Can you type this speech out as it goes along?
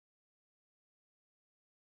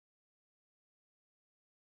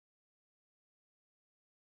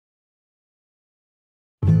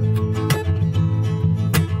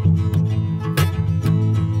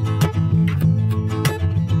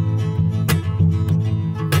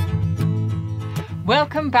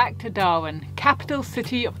Welcome back to Darwin, capital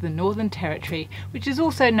city of the Northern Territory, which is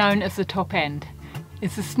also known as the Top End.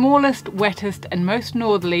 It's the smallest, wettest and most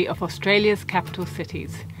northerly of Australia's capital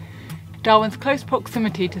cities. Darwin's close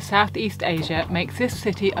proximity to Southeast Asia makes this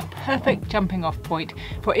city a perfect jumping off point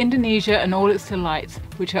for Indonesia and all its delights,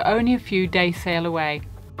 which are only a few days' sail away.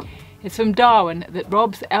 It's from Darwin that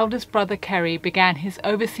Rob's eldest brother Kerry began his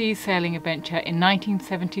overseas sailing adventure in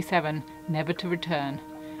 1977, never to return.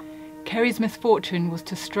 Kerry's misfortune was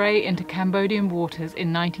to stray into Cambodian waters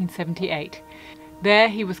in 1978. There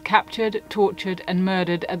he was captured, tortured and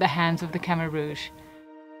murdered at the hands of the Khmer Rouge.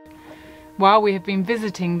 While we have been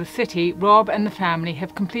visiting the city, Rob and the family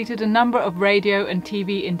have completed a number of radio and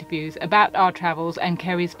TV interviews about our travels and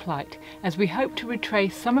Kerry's plight, as we hope to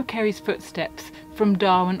retrace some of Kerry's footsteps from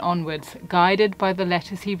Darwin onwards, guided by the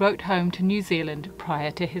letters he wrote home to New Zealand prior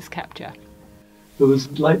to his capture. It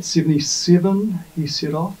was late 77 he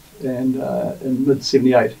set off, and in mid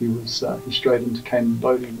 78 he strayed into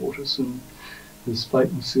Cambodian waters, and his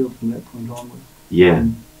fate was sealed from that point onward. Yeah.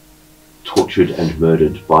 Tortured and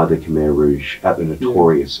murdered by the Khmer Rouge at the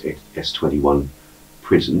notorious S21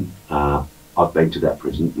 prison. I've been to that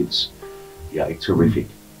prison. It's horrific.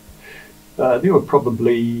 There were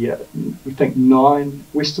probably, we think, 9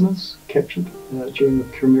 Westerners captured during the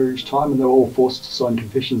Khmer Rouge time, and they were all forced to sign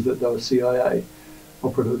confessions that they were CIA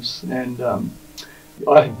operatives. And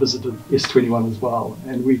I had visited S21 as well,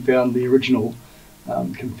 and we found the original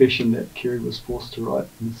confession that Kerry was forced to write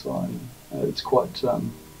and sign. It's quite...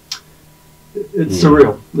 It's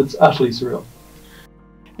surreal. It's utterly surreal.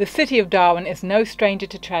 The city of Darwin is no stranger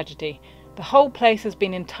to tragedy. The whole place has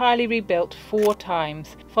been entirely rebuilt 4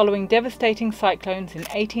 times, following devastating cyclones in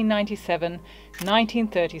 1897,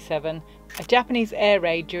 1937, a Japanese air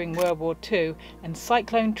raid during World War II, and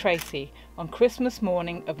Cyclone Tracy on Christmas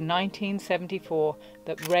morning of 1974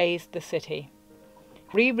 that razed the city.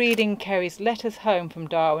 Rereading Kerry's letters home from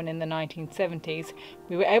Darwin in the 1970s,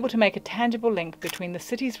 we were able to make a tangible link between the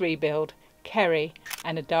city's rebuild, Kerry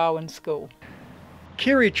and a Darwin school.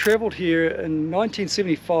 Kerry travelled here in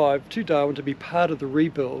 1975 to Darwin to be part of the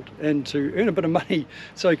rebuild and to earn a bit of money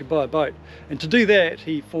so he could buy a boat. And to do that,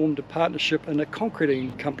 he formed a partnership in a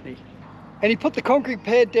concreting company. And he put the concrete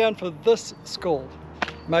pad down for this school.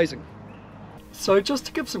 Amazing. So just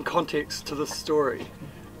to give some context to this story,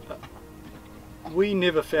 we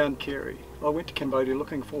never found Kerry. I went to Cambodia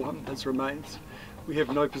looking for him, his remains. We have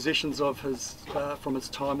no possessions of his from his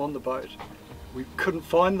time on the boat. We couldn't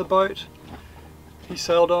find the boat. He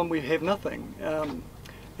sailed on, we have nothing.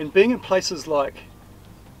 And being in places like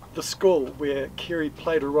the school where Kerry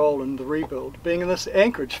played a role in the rebuild, being in this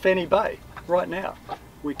anchorage, Fanny Bay, right now,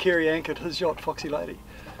 where Kerry anchored his yacht, Foxy Lady,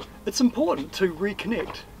 it's important to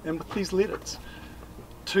reconnect, and with these letters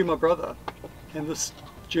to my brother and this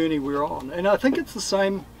journey we're on. And I think it's the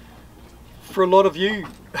same for a lot of you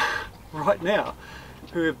right now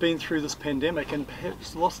who have been through this pandemic and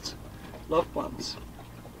perhaps lost loved ones.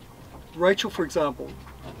 Rachel, for example,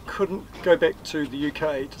 couldn't go back to the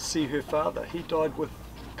UK to see her father. He died with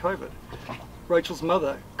COVID. Rachel's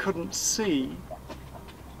mother couldn't see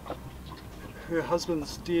her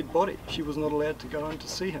husband's dead body. She was not allowed to go in to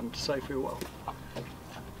see him to say farewell.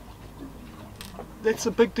 That's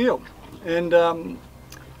a big deal. And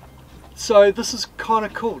so this is kind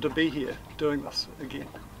of cool to be here doing this again.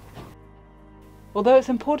 Although it's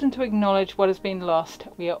important to acknowledge what has been lost,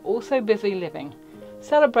 we are also busy living,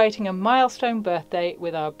 celebrating a milestone birthday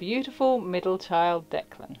with our beautiful middle child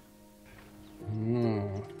Declan.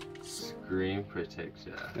 Screen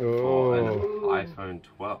protector Oh. for an iPhone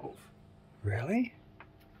 12. Really?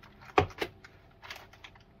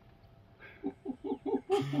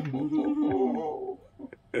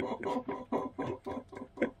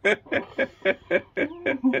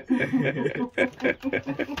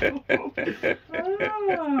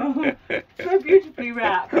 Oh, so beautifully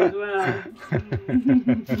wrapped as well.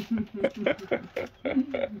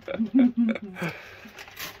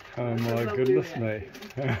 Oh my goodness me.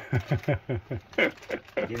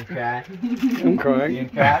 You gonna cry? I'm crying. You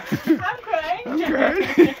gonna cry? I'm crying. I'm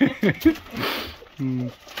crying. You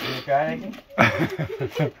gonna cry again?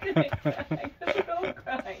 We're all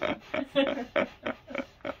crying.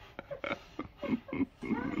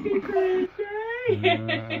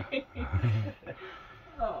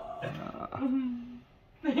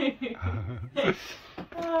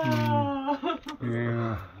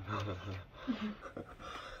 Yeah.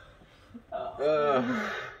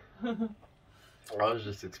 I was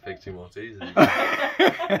just expecting Maltesers.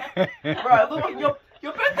 Bro, look at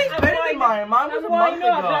your birthday's better than mine. Mine was a Why month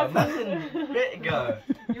not? ago. Mine was a bit ago.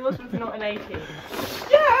 Yours was not an 18.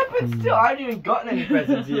 Yeah, but still, I haven't even gotten any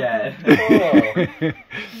presents yet. That's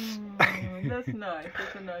nice.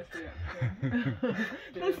 That's a nice reaction.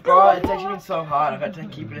 Bro, it's actually been so hard. I've had to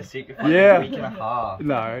keep it a secret for like a week and a half.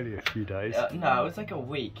 No, only a few days. No, it's like a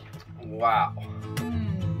week. Wow.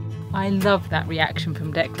 I love that reaction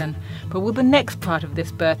from Declan, but will the next part of this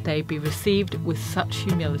birthday be received with such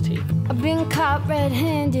humility? I've been caught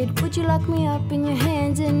red-handed. Would you lock me up in your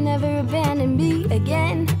hands and never abandon me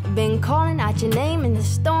again? I've been calling out your name in the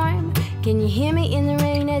storm. Can you hear me in the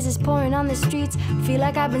rain as it's pouring on the streets? I feel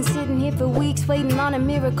like I've been sitting here for weeks waiting on a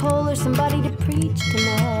miracle or somebody to preach to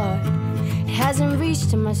my heart. It hasn't reached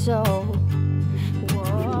to my soul.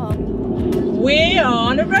 Whoa. We're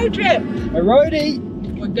on a road trip. A roadie!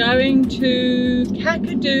 We're going to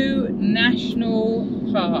Kakadu National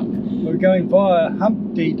Park. We're going via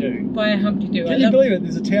Humpty-Doo. By Humpty-Doo. Can you believe it?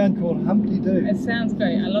 There's a town called Humpty-Doo. It sounds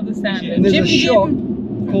great. I love the sound of it. And there's a Jimmy shop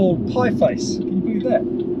Jim. called Pie Face. Can you believe that?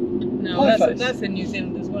 No, Pie Face. that's in New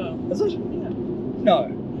Zealand as well. Is it? Yeah.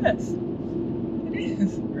 No. Yes. It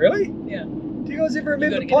is. Really? Yeah. Do you guys ever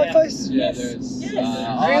remember gotta get Pie out. Face? Yeah, there is. Yes.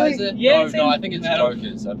 Really? Is it? Yes, No, I think it's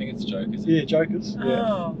Jokers. I think it's Jokers. Yeah, Jokers. Yeah.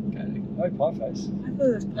 Oh, Okay. No Pie Face. I thought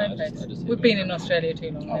it was Pie No, I Face. just We've think been it in was. Australia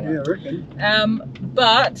too long. Yeah, I reckon.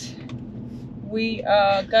 But we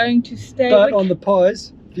are going to stay But with... on the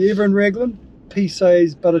pies, if you're ever in Raglan,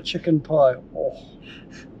 P-Say's butter chicken pie. Oh.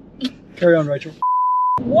 Carry on, Rachel.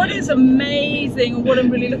 What is amazing and what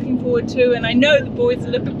I'm really looking forward to, and I know the boys are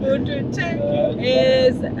looking forward to it too,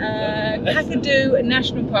 is Kakadu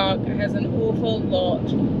National Park has an awful lot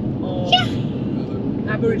of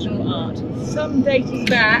Aboriginal art. Some dating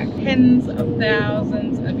back tens of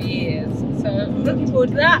thousands of years. So I'm looking forward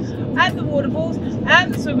to that, and the waterfalls,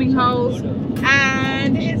 and the swimming holes,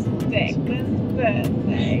 and it's Declan's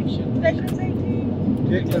birthday. Declan's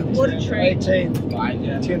 18. What a treat.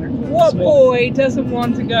 18. What boy doesn't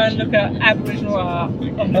want to go and look at Aboriginal art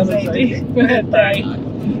on his 18th birthday?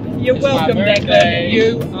 You're welcome, Declan.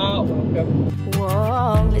 You are welcome.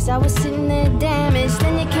 Whoa, as I was sitting there damaged,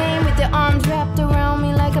 then you came with your arms wrapped around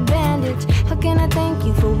me like a bandage. How can I thank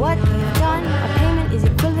you for what you've done? My payment is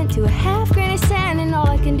equivalent to a half grain of sand, and all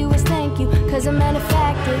I can do is thank you, cause a matter of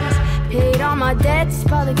fact is, paid all my debts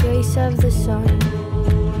by the grace of the sun.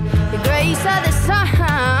 The grace of the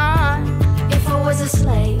sun. If I was a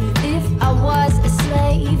slave, if I was a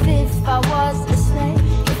slave, if I was a slave,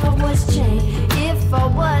 if I was chained, if I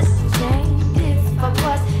was chained, if I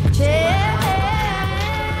was chained.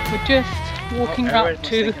 We're just walking up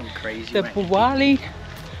to the Bawali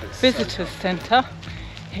Visitors Centre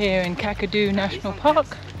here in Kakadu National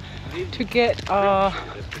Park to get our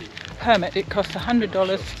permit. It costs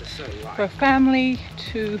 $100 for a family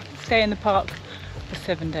to stay in the park for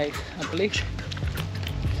 7 days, I believe. So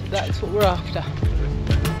that's what we're after.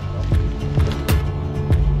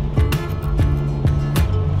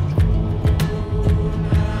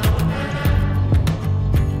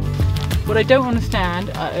 What I don't understand,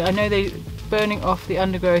 I know they're burning off the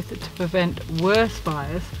undergrowth to prevent worse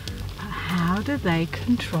fires, but how do they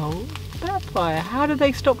control that fire? How do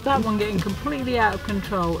they stop that one getting completely out of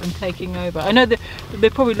control and taking over? I know that they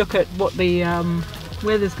probably look at what the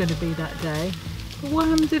weather's going to be that day. But what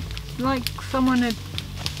happens if, like, someone had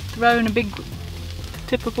thrown a big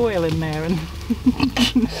tip of oil in there and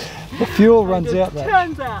The fuel runs out though.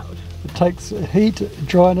 turns out? It takes heat,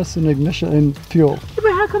 dryness and ignition and fuel. Yeah,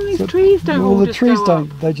 but how come these trees don't all Well, the just trees go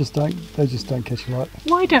don't, up? they just don't catch light.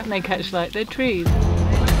 Why don't they catch light? They're trees.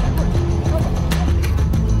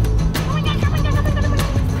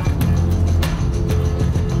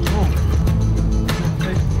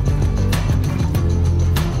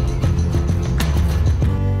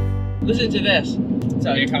 Listen to this.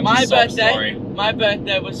 So Here comes my the sob birthday. story. My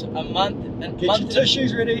birthday was a month and Get your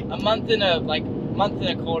tissues ready. a month and a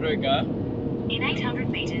quarter ago. In 800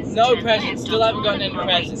 meters, No turn presents. left Still haven't on gotten any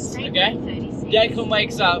Broadway, presents. stay Okay. for 30 seconds. Declan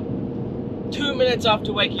wakes up. 2 minutes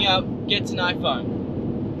after waking up, gets an iPhone.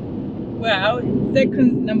 Well,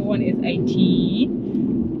 Declan number one is 18.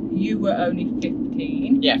 You were only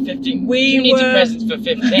 15. Yeah, 15. We you need some were- presents for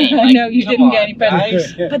 15. I know you come didn't get on, any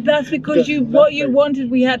presents. guys. But that's because You got what you nothing.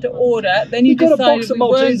 wanted we had to order. Then you You got a decided box we of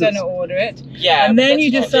weren't Maltesers. going to order it. Yeah, And but then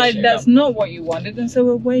you that's not the decided issue. that's not what you wanted. And so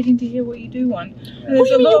we're waiting to hear what you do want. And What there's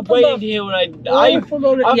do you mean you're awful waiting lot- to hear what I've awful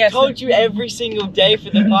lot of- yes, told you every single day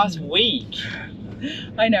for the past week.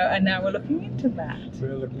 I know, and now we're looking into that.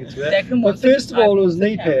 We're looking into that. Declan But wants to first of all, it was describe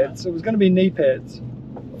knee the camera. pads. It was going to be knee pads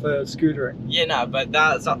for scootering. Yeah, no, but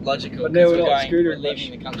that's not logical But now because we're not we're scootering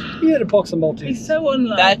leaving the country. He had a box of Maltesers. He's so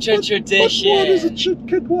unloved. That's a tradition. What does a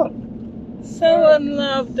kid want? So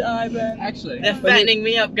unloved, Ivan. Actually, They're fattening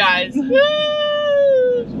me up, guys.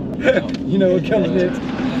 You know what comes next.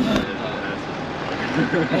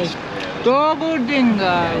 Dog or dingo?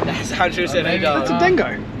 That's 100% a dog. It's a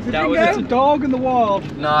dingo. It's a dog in the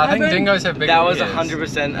wild. No, I think dingoes have bigger That was ears.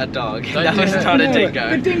 100% a dog. Don't That you was know? not a dingo.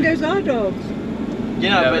 But dingoes are dogs.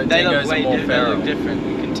 Yeah, but they look dingoes are way more different. They look feral. different,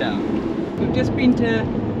 you can tell. We've just been to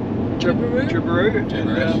Tribberoo.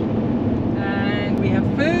 and we have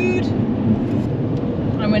food.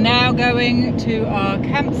 And we're now going to our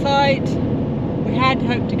campsite. We had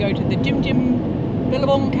hoped to go to the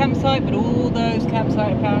Billabong campsite, but all those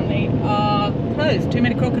campsites apparently are closed. Too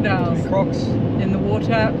many crocodiles Crocs. in the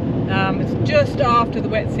water. It's just after the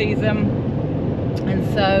wet season, and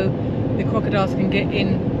so the crocodiles can get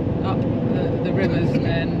in up the rivers,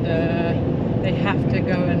 and they have to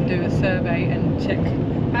go and do a survey and check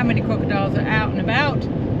how many crocodiles are out and about,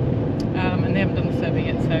 and they haven't done the survey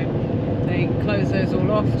yet, so they close those all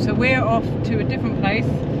off. So we're off to a different place.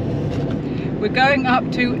 We're going up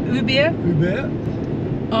to Ubir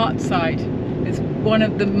art site. It's one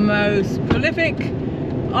of the most prolific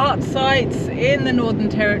art sites in the Northern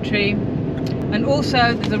Territory, and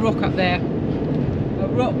also there's a rock up there, a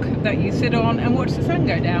rock that you sit on and watch the sun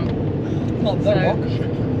go down. Not the rock.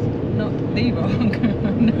 Not the rock.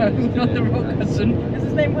 No, not the Rock Hudson. Is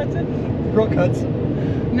his name Hudson? Rock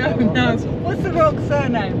Hudson. No, no. What's the rock's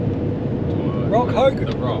surname? Rock Hogan.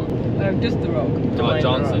 The Rock. Oh, just the rock.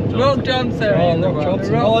 Johnson. Rock Johnson. Oh, Rock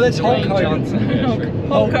Johnson. Oh, that's Hulk Hogan. Johnson.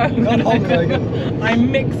 Hulk Hogan. Not Hulk Hogan.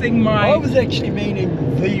 I'm mixing my... I was actually meaning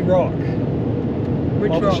the Rock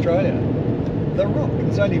Which of rock? Australia. The Rock.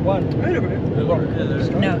 There's only one. Uluru. The Rock of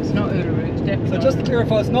Australia. No, it's not Uluru. It's definitely So not just to Uluru.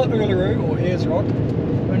 clarify, it's not Uluru or Ayers Rock.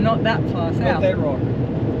 We're not that far Not south. that rock.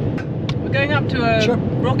 We're going up to a Sure.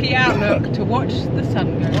 rocky outlook to watch the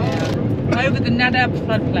sun go down over the Nadab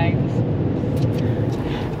floodplains.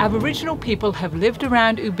 Aboriginal people have lived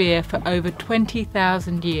around Ubir for over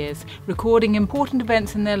 20,000 years, recording important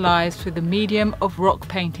events in their lives through the medium of rock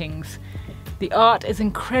paintings. The art is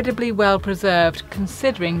incredibly well preserved,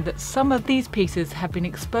 considering that some of these pieces have been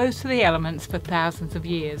exposed to the elements for thousands of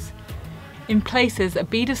years. In places, a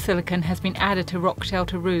bead of silicon has been added to rock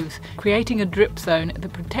shelter roofs, creating a drip zone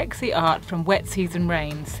that protects the art from wet season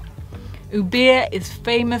rains. Ubir is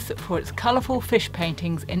famous for its colourful fish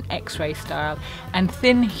paintings in X-ray style and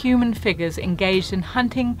thin human figures engaged in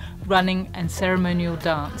hunting, running and ceremonial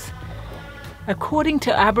dance. According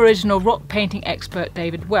to Aboriginal rock painting expert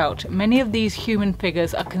David Welch, many of these human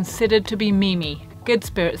figures are considered to be mimi, good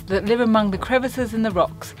spirits that live among the crevices in the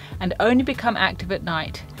rocks and only become active at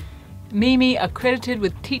night. Mimi are credited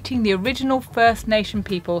with teaching the original First Nation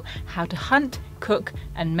people how to hunt, cook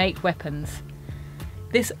and make weapons.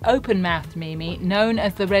 This open-mouthed Mimi, known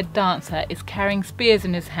as the Red Dancer, is carrying spears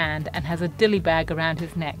in his hand and has a dilly bag around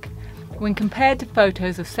his neck. When compared to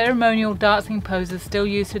photos of ceremonial dancing poses still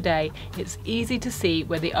used today, it's easy to see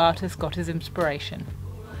where the artist got his inspiration.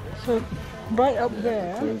 So, right up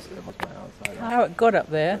there, how it got up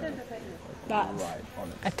there, that's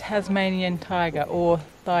a Tasmanian tiger or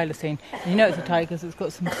thylacine. And you know it's a tiger because it's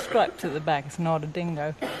got some stripes at the back, it's not a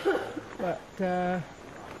dingo. But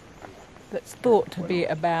that's thought to be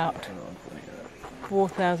about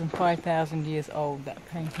 4,000, 5,000 years old, that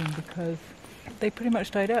painting, because they pretty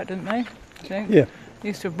much died out, didn't they? I think. Yeah. They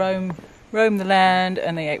used to roam the land,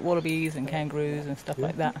 and they ate wallabies and kangaroos and stuff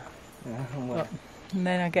like that. And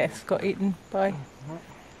then I guess got eaten by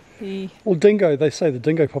the... Well, dingo, they say the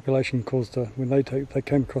dingo population caused when they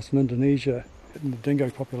came across from Indonesia, and the dingo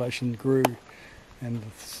population grew and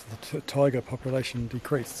the tiger population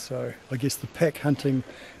decreased. So I guess the pack hunting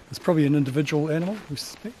is probably an individual animal, we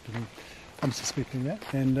suspect, and I'm suspecting that.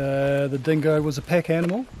 And the dingo was a pack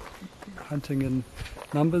animal, hunting in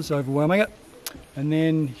numbers, overwhelming it. And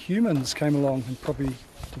then humans came along and probably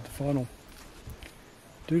did the final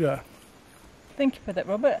doodah. Thank you for that,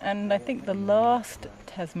 Robert. And I think the last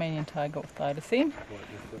Tasmanian tiger or thylacine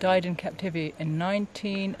died in captivity in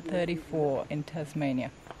 1934 in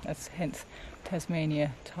Tasmania. That's hence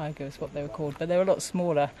Tasmania tiger is what they were called, but they were a lot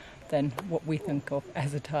smaller than what we think of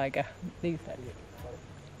as a tiger these days.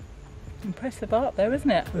 Impressive art though, isn't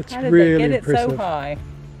it? It's How did really they get it so impressive. high?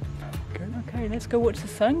 Okay, let's go watch the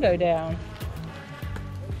sun go down.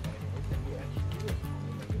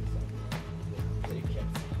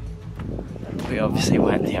 We obviously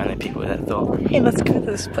weren't the only people that thought, hey, let's go to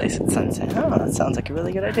this place at sunset. Oh, that sounds like a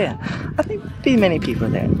really good idea. I think there'd be many people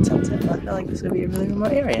there at sunset. I feel like this would be a really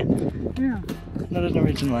remote area. Yeah. Not an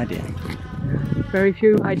original idea. Very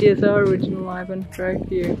few ideas are original, Ivan. Very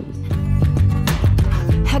few.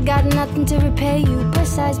 I got nothing to repay you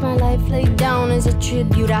besides my life laid down as a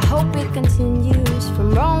tribute. I hope it continues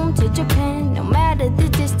from Rome to Japan. No matter the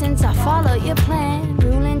distance, I follow your plan.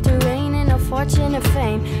 Ruling terrain and a fortune of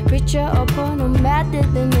fame. Richer or poor, no matter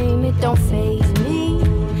the name, it don't faze me.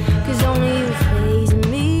 Cause only you faze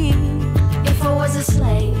me. If I was a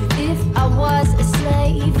slave, if I was a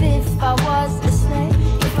slave, if I was a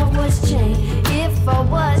slave, if I was chained, if I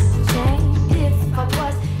was chained, if I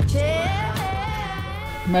was chained.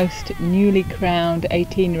 Most newly crowned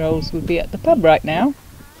 18-year-olds would be at the pub right now.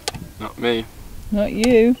 Not me. Not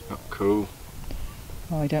you. Not cool.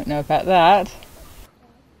 Oh, I don't know about that.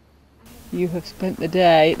 You have spent the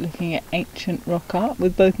day looking at ancient rock art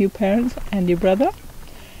with both your parents and your brother.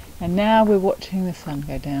 And now we're watching the sun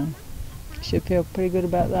go down. You should feel pretty good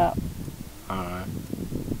about that. Alright.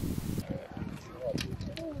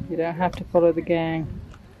 You don't have to follow the gang.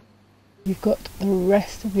 You've got the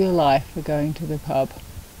rest of your life for going to the pub.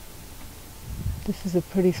 This is a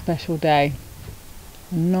pretty special day.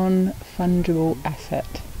 A non-fungible asset.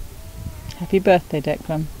 Happy birthday,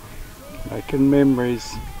 Declan. Making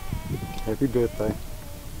memories. Happy birthday.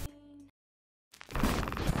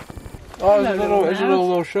 Oh, it's a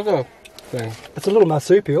little sugar thing. It's a little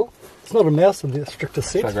marsupial. It's not a mouse in the strictest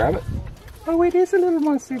sense. Should I grab it? Oh, it is a little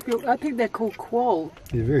marsupial. I think they're called quoll.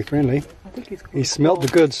 They're very friendly. I think he's called He smelt the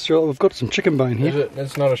goods. Sure, we've got some chicken bone Is here. it?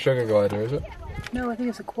 It's not a sugar glider, is it? No, I think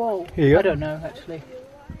it's a quoll. Here you go. I don't know, actually.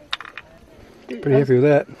 Pretty happy with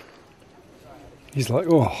that. He's like,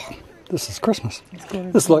 oh, this is Christmas.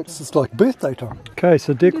 It's like birthday time. Okay,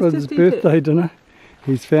 so Declan's just eat birthday dinner.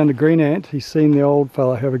 He's found a green ant. He's seen the old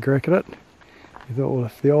fella have a crack at it. He thought, well,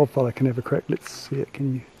 if the old fella can have a crack, let's see it.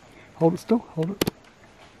 Can you hold it still? Hold it.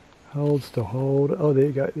 Hold still. Hold it. Oh, there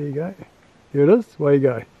you go. There you go. Here it is. Away you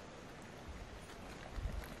go.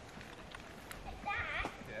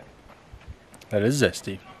 That is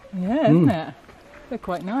zesty. Yeah, isn't it? They're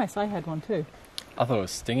quite nice. I had one too. I thought it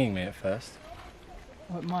was stinging me at first.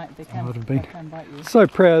 Well, it might. They can, Might have been. they can bite you. So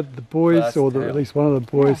proud the boys, That's or the at tail. least one of the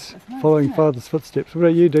boys, it's nice, following isn't it? father's footsteps. What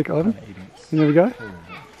about you, Dick? Ivan? You never go?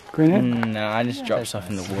 Green ant? No, I just drop stuff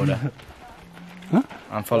in the water. Huh?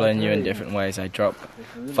 I'm following you in different ways. I drop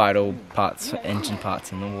vital parts, engine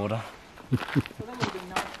parts in the water.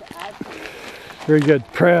 Very good.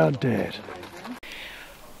 Proud dad.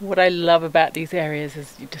 What I love about these areas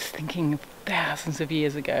is you're just thinking of thousands of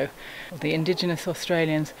years ago, the indigenous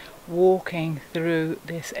Australians walking through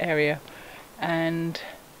this area and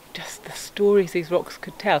just the stories these rocks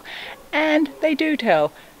could tell. And they do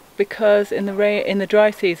tell, because in the dry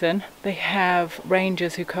season they have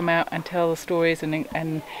rangers who come out and tell the stories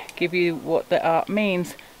and give you what the art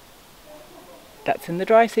means. That's in the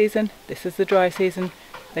dry season. This is the dry season.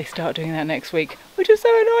 They start doing that next week, which is so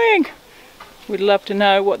annoying. We'd love to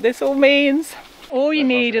know what this all means. All you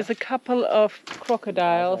need is a couple of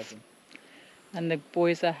crocodiles and the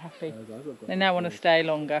boys are happy. They now want to stay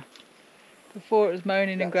longer. Before it was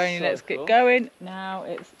moaning and groaning, let's get going. Now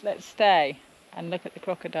it's let's stay and look at the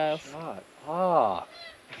crocodiles. Ah.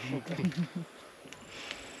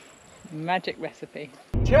 Magic recipe.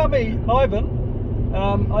 Tell me, Ivan,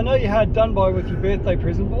 I know you had done by with your birthday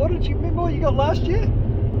present, but what did you remember what you got last year?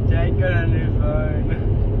 Jake got a new phone.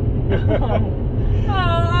 Oh,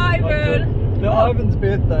 Ivan! For Ivan's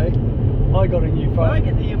birthday, I got a new phone. I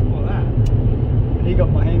get the year before that. And he got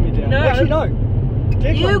my hand-me-down. No. Actually, no.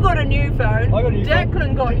 Declan. You got a new phone. I got a new phone.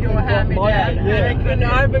 Declan got your Declan got hand me my down. hand, yeah. And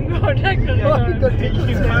Ivan got Declan's Ivan got phone.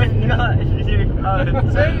 Declan's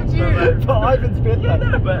phone. So did you. For Ivan's birthday. Yeah,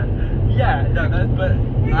 no, but yeah, no, that's but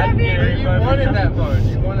I get You wanted that phone.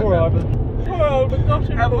 You wanted Poor that. Ivan. Poor old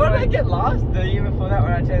forgotten And what did I boy. get last? The year before that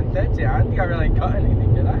when I turned 30? I don't think I really got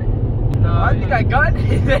anything, did I? No, I don't think I got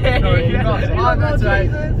anything. No, you got. Oh, that's right.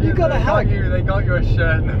 You got a hug. They got you a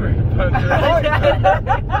shirt and they put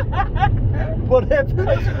What happened?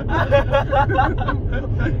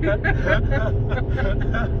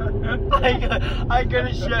 I got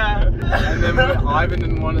a shirt. And then Ivan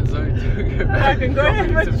didn't want it, so he took it back. Ivan got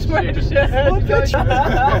him a sweatshirt. What picture?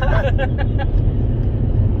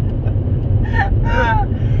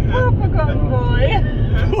 Poor forgotten boy.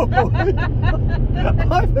 Poor boy.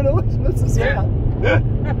 Ivan always misses out.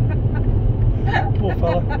 Poor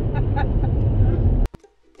fella.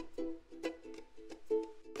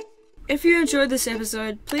 If you enjoyed this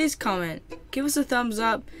episode, please comment, give us a thumbs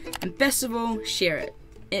up, and best of all, share it.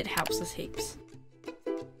 It helps us heaps.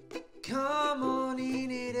 Come on, you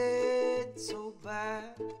need it so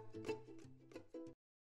bad.